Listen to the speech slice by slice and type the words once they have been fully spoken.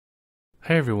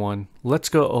Hey everyone, let's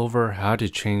go over how to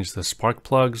change the spark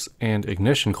plugs and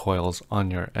ignition coils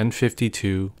on your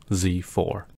N52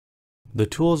 Z4. The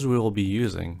tools we will be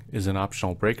using is an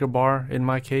optional breaker bar in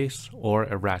my case, or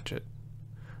a ratchet,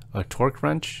 a torque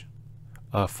wrench,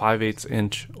 a 5/8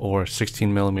 inch or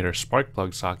 16mm spark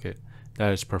plug socket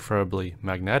that is preferably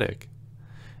magnetic,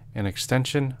 an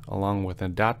extension along with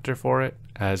an adapter for it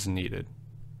as needed.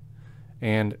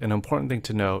 And an important thing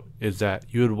to note is that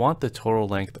you would want the total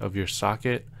length of your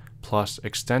socket plus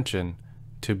extension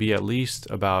to be at least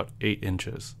about 8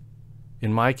 inches.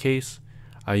 In my case,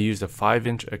 I used a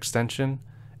 5-inch extension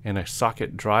and a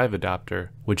socket drive adapter,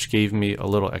 which gave me a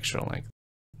little extra length.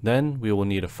 Then we will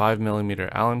need a 5mm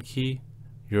Allen key,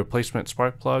 your replacement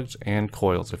spark plugs, and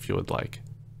coils if you would like.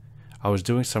 I was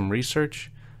doing some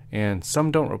research, and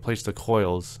some don't replace the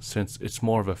coils since it's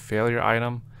more of a failure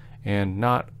item and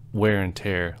not wear and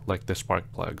tear like the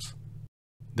spark plugs.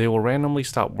 They will randomly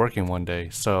stop working one day,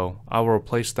 so I will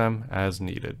replace them as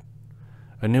needed.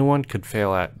 A new one could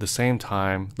fail at the same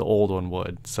time the old one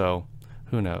would, so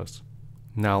who knows.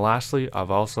 Now lastly,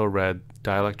 I've also read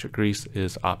dielectric grease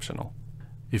is optional.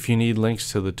 If you need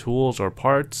links to the tools or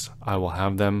parts, I will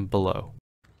have them below.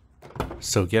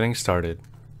 So getting started,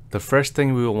 the first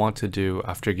thing we will want to do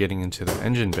after getting into the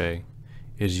engine bay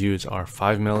is use our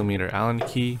 5mm Allen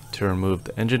key to remove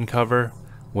the engine cover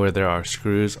where there are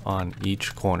screws on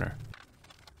each corner.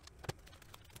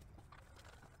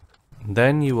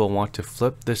 Then you will want to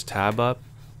flip this tab up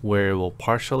where it will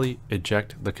partially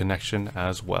eject the connection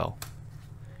as well.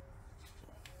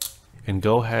 And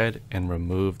go ahead and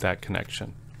remove that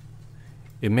connection.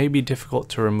 It may be difficult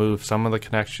to remove some of the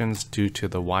connections due to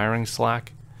the wiring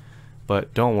slack,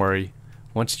 but don't worry,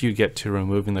 once you get to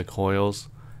removing the coils,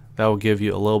 that will give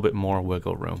you a little bit more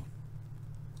wiggle room.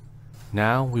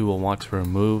 Now we will want to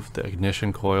remove the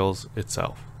ignition coils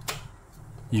itself.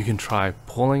 You can try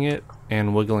pulling it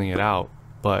and wiggling it out,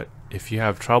 but if you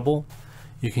have trouble,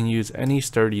 you can use any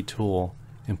sturdy tool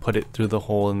and put it through the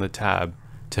hole in the tab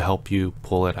to help you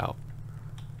pull it out.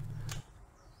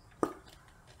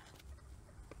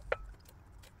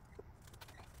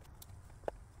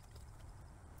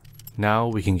 Now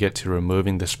we can get to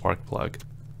removing the spark plug.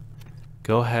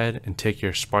 Go ahead and take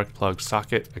your spark plug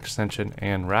socket, extension,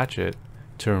 and ratchet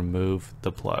to remove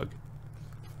the plug.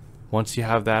 Once you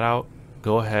have that out,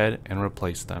 go ahead and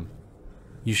replace them.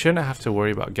 You shouldn't have to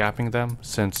worry about gapping them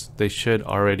since they should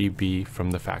already be from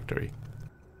the factory.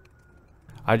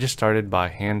 I just started by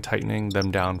hand tightening them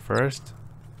down first,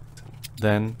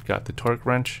 then got the torque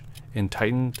wrench and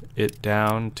tightened it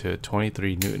down to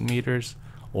 23 Newton meters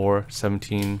or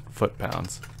 17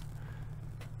 foot-pounds.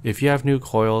 If you have new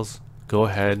coils, go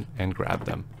ahead and grab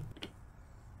them.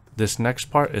 This next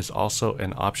part is also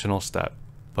an optional step,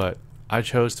 but I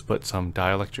chose to put some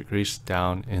dielectric grease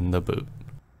down in the boot.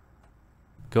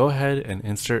 Go ahead and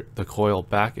insert the coil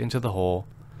back into the hole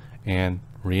and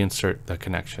reinsert the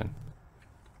connection.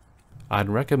 I'd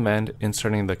recommend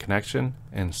inserting the connection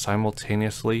and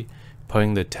simultaneously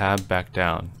putting the tab back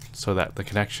down so that the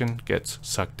connection gets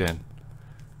sucked in.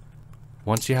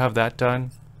 Once you have that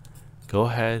done, go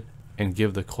ahead and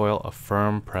give the coil a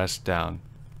firm press down.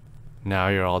 Now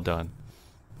you're all done.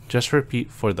 Just repeat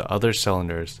for the other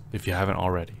cylinders if you haven't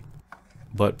already.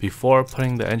 But before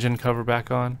putting the engine cover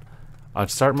back on, I'd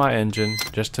start my engine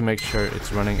just to make sure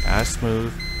it's running as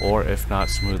smooth or if not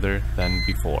smoother than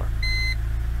before.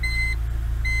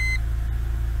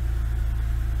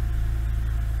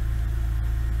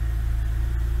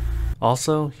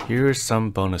 Also, here's some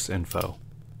bonus info.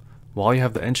 While you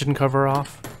have the engine cover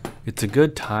off, it's a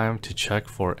good time to check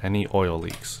for any oil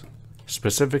leaks,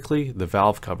 specifically the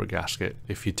valve cover gasket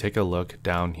if you take a look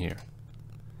down here.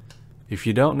 If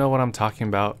you don't know what I'm talking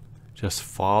about, just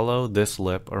follow this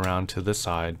lip around to the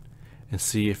side and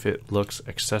see if it looks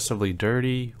excessively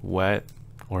dirty, wet,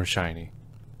 or shiny.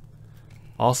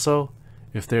 Also,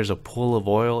 if there's a pool of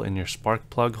oil in your spark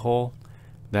plug hole,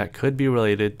 that could be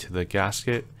related to the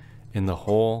gasket in the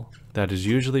hole that is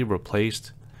usually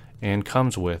replaced and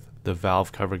comes with the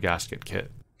valve cover gasket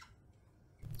kit.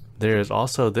 There is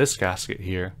also this gasket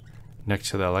here next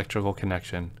to the electrical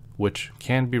connection, which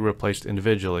can be replaced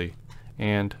individually,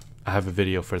 and I have a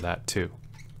video for that too.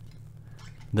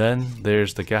 Then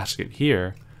there's the gasket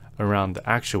here around the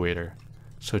actuator,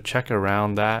 so check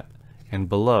around that and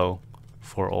below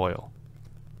for oil.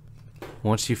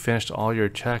 Once you've finished all your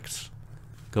checks,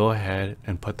 go ahead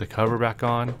and put the cover back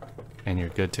on and you're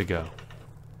good to go.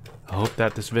 I hope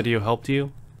that this video helped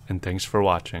you, and thanks for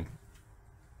watching.